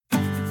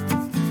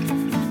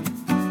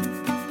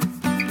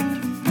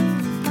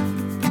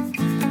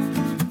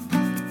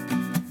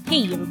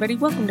Hey everybody,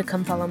 welcome to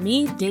Come Follow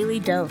Me Daily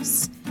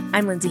Dose.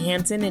 I'm Lindsay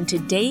Hanson and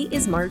today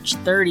is March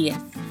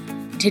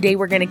 30th. Today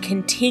we're going to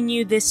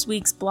continue this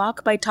week's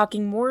block by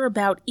talking more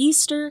about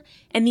Easter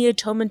and the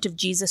atonement of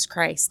Jesus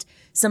Christ.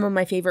 Some of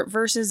my favorite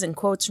verses and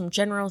quotes from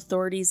general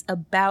authorities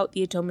about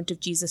the atonement of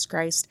Jesus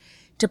Christ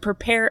to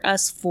prepare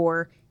us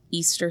for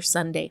Easter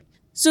Sunday.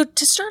 So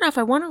to start off,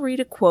 I want to read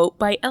a quote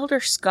by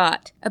Elder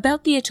Scott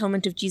about the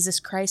atonement of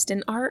Jesus Christ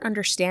and our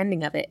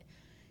understanding of it.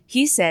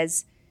 He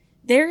says,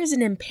 "There is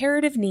an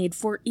imperative need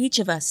for each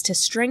of us to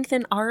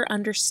strengthen our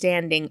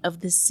understanding of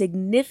the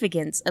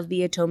significance of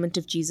the atonement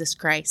of Jesus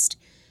Christ,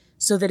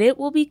 so that it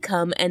will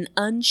become an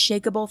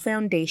unshakable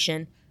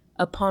foundation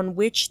upon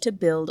which to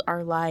build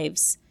our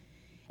lives.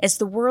 As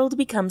the world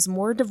becomes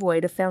more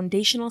devoid of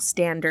foundational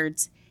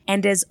standards,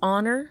 and as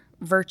honor,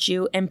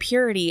 virtue, and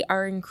purity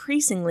are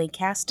increasingly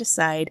cast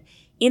aside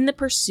in the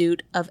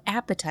pursuit of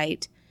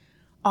appetite,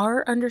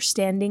 our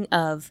understanding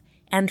of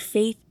and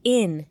faith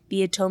in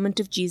the atonement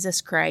of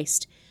Jesus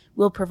Christ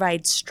will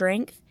provide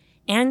strength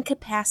and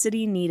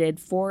capacity needed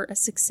for a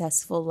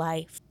successful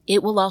life.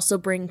 It will also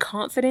bring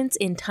confidence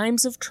in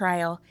times of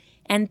trial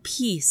and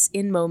peace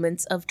in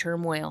moments of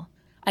turmoil.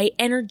 I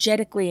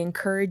energetically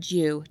encourage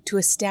you to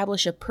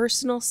establish a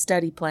personal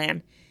study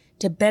plan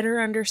to better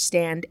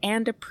understand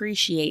and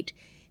appreciate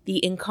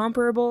the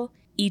incomparable,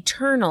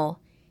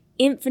 eternal,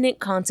 infinite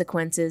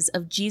consequences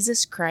of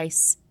Jesus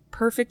Christ's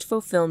perfect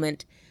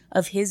fulfillment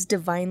of his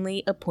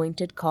divinely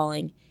appointed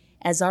calling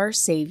as our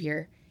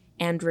Savior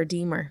and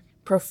Redeemer.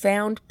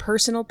 Profound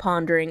personal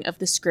pondering of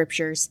the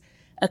Scriptures,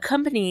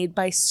 accompanied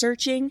by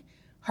searching,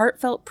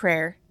 heartfelt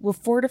prayer, will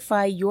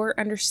fortify your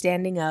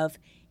understanding of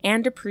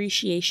and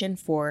appreciation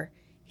for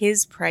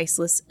his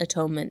priceless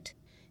atonement."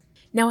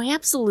 Now, I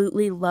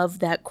absolutely love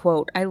that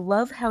quote. I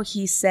love how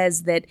he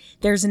says that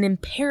there's an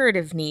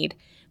imperative need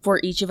for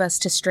each of us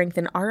to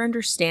strengthen our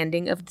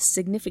understanding of the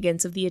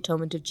significance of the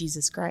atonement of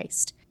Jesus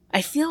Christ.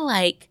 I feel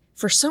like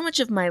for so much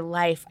of my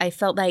life, I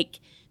felt like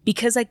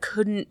because I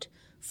couldn't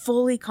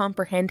fully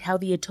comprehend how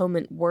the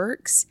atonement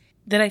works,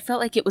 that I felt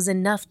like it was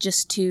enough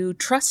just to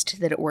trust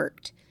that it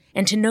worked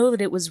and to know that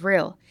it was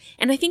real.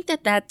 And I think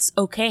that that's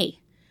okay.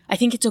 I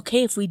think it's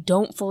okay if we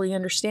don't fully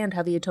understand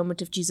how the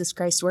atonement of Jesus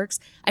Christ works.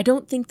 I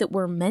don't think that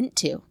we're meant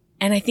to.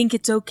 And I think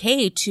it's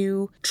okay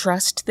to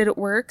trust that it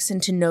works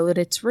and to know that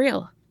it's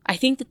real. I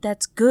think that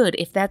that's good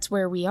if that's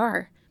where we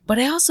are. But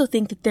I also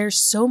think that there's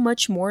so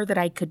much more that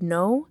I could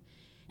know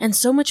and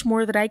so much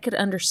more that I could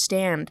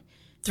understand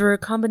through a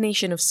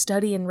combination of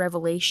study and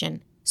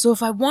revelation. So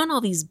if I want all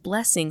these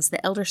blessings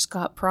that Elder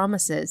Scott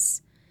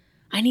promises,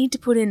 I need to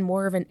put in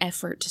more of an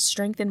effort to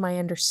strengthen my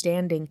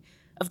understanding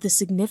of the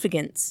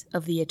significance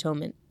of the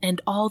atonement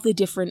and all the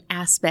different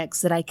aspects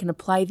that I can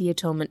apply the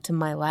atonement to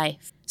my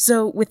life.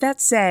 So with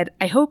that said,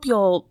 I hope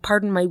you'll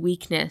pardon my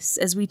weakness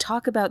as we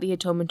talk about the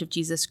atonement of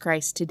Jesus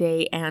Christ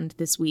today and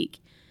this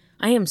week.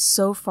 I am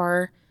so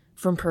far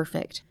from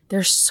perfect.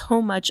 There's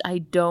so much I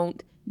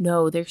don't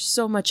know. There's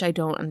so much I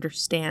don't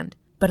understand.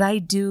 But I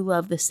do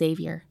love the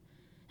Savior,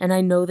 and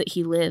I know that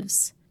he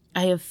lives.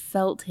 I have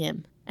felt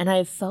him, and I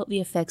have felt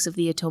the effects of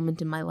the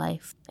atonement in my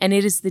life. And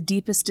it is the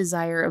deepest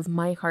desire of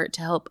my heart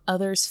to help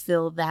others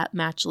feel that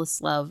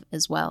matchless love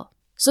as well.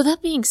 So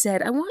that being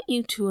said, I want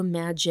you to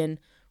imagine,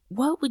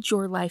 what would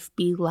your life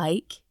be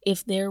like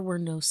if there were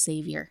no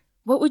Savior?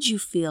 What would you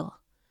feel?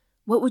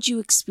 What would you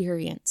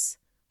experience?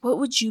 What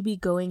would you be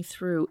going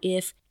through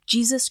if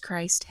Jesus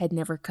Christ had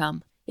never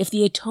come? If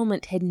the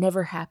atonement had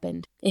never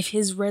happened, if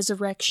his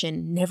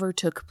resurrection never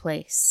took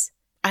place?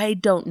 I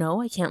don't know.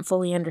 I can't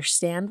fully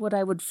understand what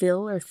I would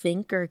feel or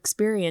think or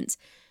experience,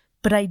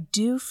 but I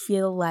do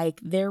feel like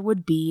there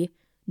would be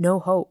no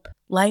hope.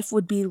 Life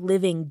would be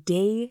living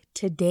day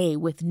to day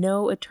with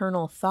no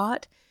eternal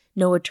thought,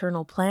 no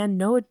eternal plan,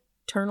 no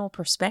eternal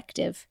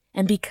perspective.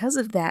 And because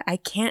of that, I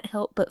can't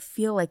help but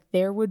feel like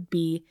there would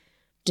be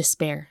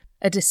despair.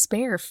 A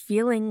despair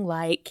feeling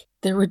like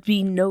there would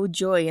be no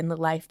joy in the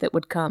life that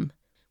would come.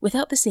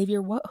 Without the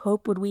Savior, what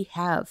hope would we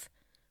have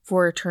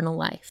for eternal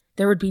life?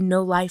 There would be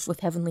no life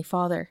with Heavenly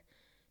Father,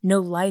 no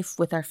life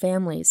with our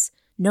families,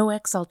 no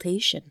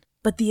exaltation.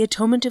 But the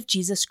atonement of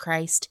Jesus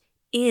Christ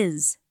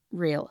is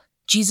real.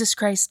 Jesus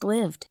Christ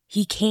lived.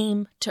 He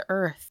came to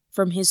earth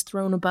from his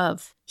throne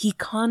above. He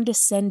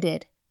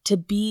condescended to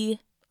be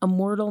a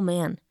mortal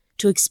man,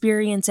 to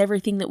experience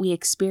everything that we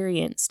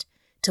experienced,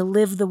 to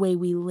live the way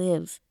we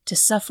live, to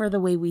suffer the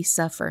way we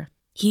suffer.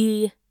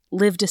 He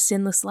lived a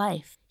sinless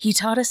life. He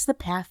taught us the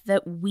path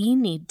that we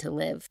need to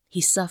live. He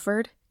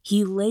suffered.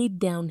 He laid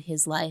down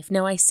his life.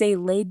 Now I say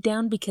laid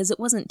down because it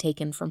wasn't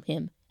taken from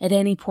him. At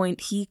any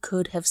point, he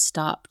could have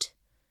stopped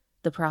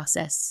the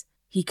process.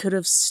 He could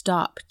have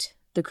stopped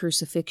the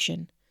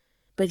crucifixion.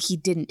 But he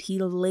didn't. He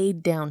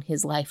laid down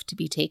his life to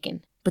be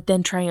taken. But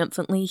then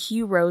triumphantly,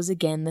 he rose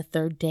again the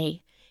third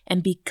day.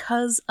 And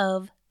because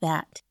of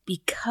that,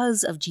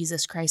 because of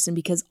Jesus Christ and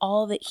because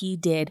all that he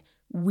did,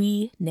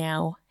 we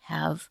now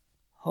have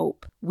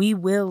hope. We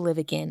will live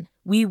again.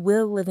 We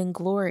will live in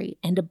glory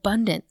and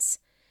abundance.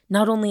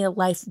 Not only a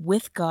life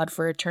with God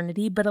for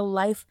eternity, but a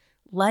life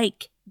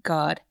like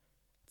God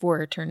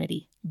for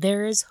eternity.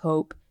 There is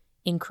hope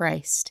in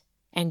Christ,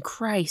 and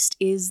Christ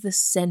is the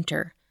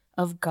center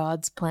of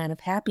God's plan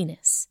of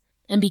happiness.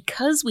 And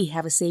because we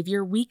have a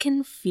Savior, we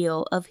can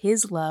feel of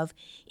His love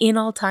in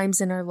all times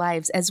in our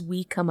lives as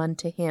we come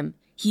unto Him.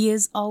 He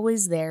is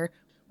always there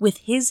with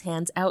His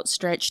hands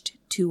outstretched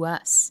to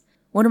us.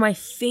 One of my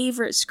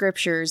favorite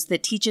scriptures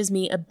that teaches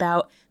me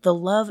about the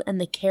love and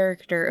the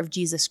character of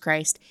Jesus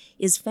Christ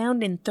is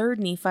found in 3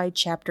 Nephi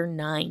chapter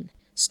 9.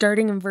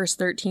 Starting in verse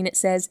 13, it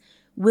says,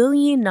 "Will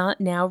ye not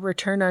now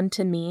return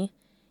unto me,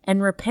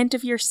 and repent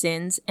of your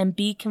sins, and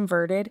be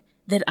converted,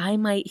 that I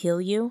might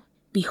heal you?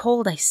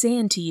 Behold, I say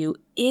unto you,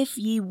 if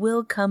ye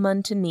will come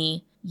unto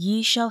me,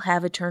 ye shall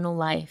have eternal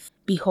life.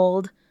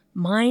 Behold,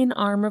 mine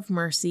arm of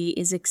mercy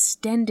is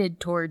extended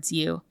towards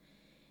you,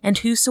 and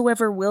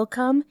whosoever will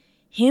come,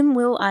 him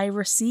will I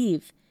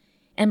receive.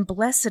 And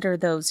blessed are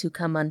those who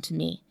come unto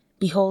me.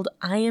 Behold,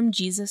 I am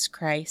Jesus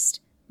Christ,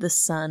 the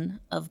Son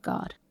of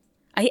God."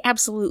 I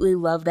absolutely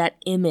love that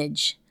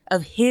image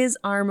of His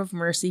arm of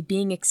mercy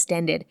being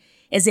extended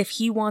as if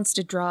He wants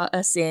to draw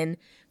us in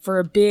for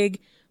a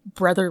big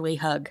brotherly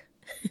hug.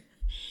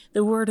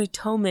 The word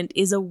atonement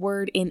is a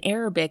word in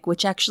Arabic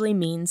which actually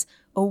means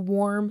a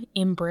warm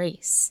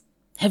embrace.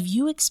 Have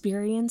you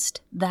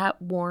experienced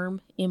that warm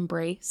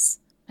embrace?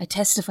 I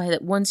testify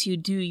that once you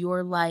do,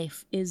 your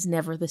life is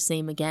never the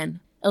same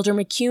again. Elder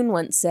McCune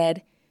once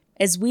said,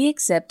 "As we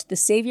accept the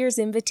Savior's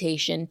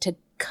invitation to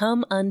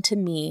come unto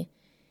me,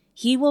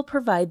 He will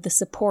provide the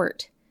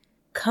support,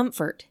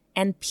 comfort,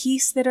 and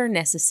peace that are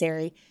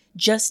necessary,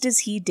 just as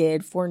He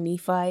did for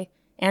Nephi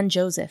and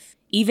Joseph.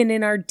 Even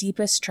in our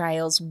deepest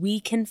trials, we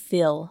can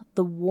feel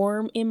the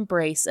warm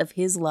embrace of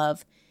His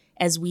love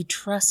as we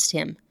trust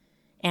Him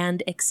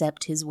and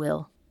accept His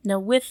will." Now,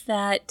 with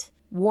that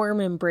warm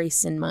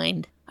embrace in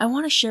mind, I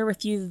want to share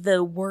with you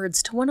the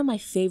words to one of my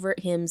favorite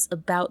hymns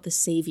about the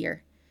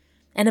Savior,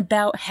 and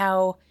about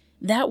how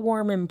that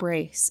warm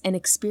embrace and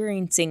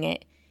experiencing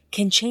it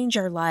can change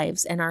our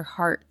lives and our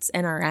hearts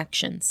and our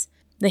actions.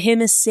 The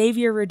hymn is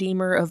 "Savior,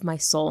 Redeemer of my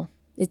soul."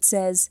 It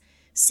says,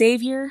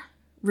 "Savior,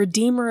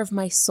 Redeemer of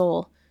my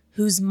soul,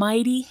 whose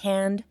mighty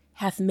hand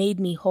hath made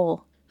me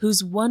whole,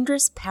 whose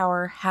wondrous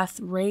power hath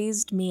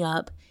raised me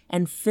up,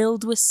 and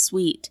filled with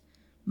sweet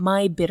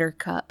my bitter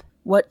cup.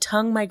 What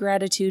tongue my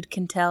gratitude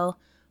can tell,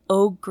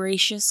 O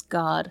gracious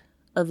God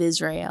of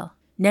Israel?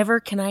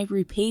 Never can I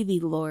repay thee,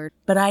 Lord,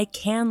 but I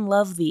can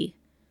love thee,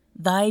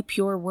 thy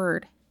pure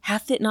word.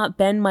 Hath it not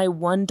been my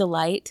one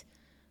delight,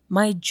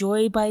 my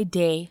joy by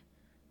day,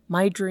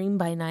 my dream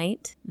by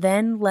night?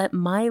 Then let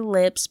my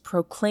lips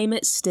proclaim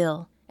it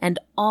still, and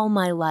all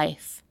my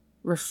life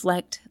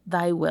reflect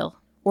thy will.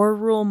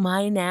 O'errule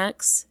mine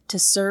acts to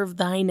serve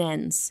thine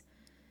ends.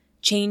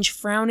 Change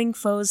frowning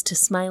foes to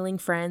smiling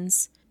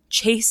friends.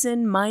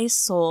 Chasten my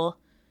soul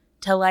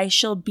till I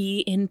shall be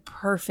in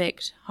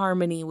perfect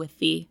harmony with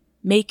thee.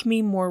 Make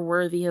me more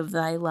worthy of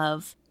thy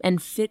love,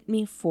 and fit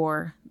me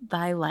for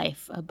thy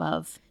life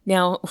above."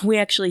 Now, we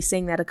actually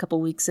sang that a couple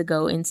weeks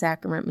ago in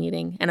sacrament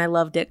meeting, and I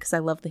loved it because I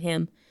love the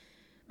hymn.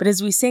 But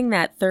as we sing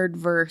that third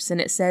verse, and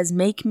it says,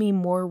 "Make me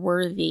more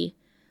worthy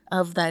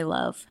of thy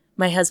love,"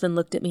 my husband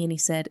looked at me and he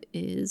said,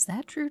 "Is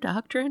that true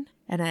doctrine?"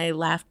 And I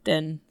laughed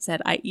and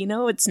said,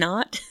 it's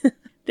not.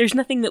 There's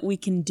nothing that we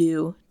can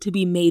do to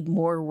be made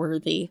more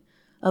worthy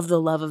of the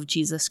love of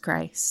Jesus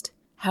Christ.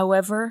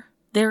 However,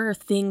 there are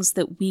things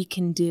that we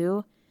can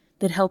do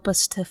that help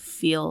us to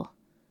feel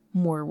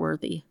more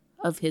worthy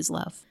of His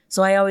love.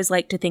 So I always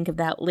like to think of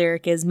that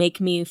lyric as,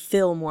 "Make me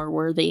feel more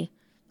worthy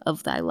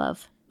of thy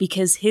love."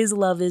 Because His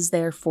love is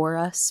there for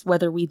us,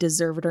 whether we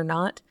deserve it or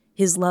not.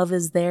 His love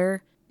is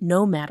there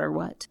no matter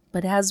what.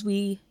 But as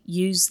we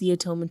use the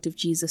atonement of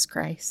Jesus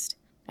Christ,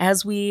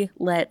 as we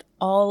let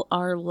all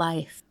our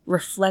life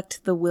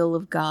reflect the will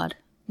of God,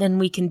 then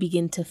we can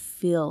begin to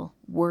feel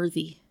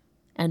worthy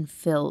and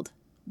filled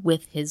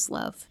with His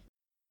love.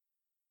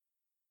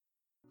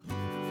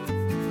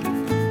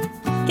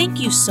 Thank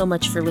you so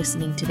much for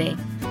listening today.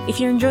 If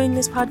you're enjoying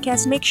this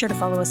podcast, make sure to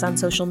follow us on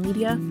social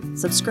media,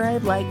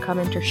 subscribe, like,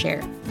 comment, or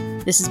share.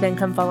 This has been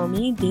Come Follow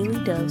Me,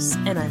 Daily Dose,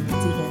 and I'm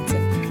Lindsay Hansen.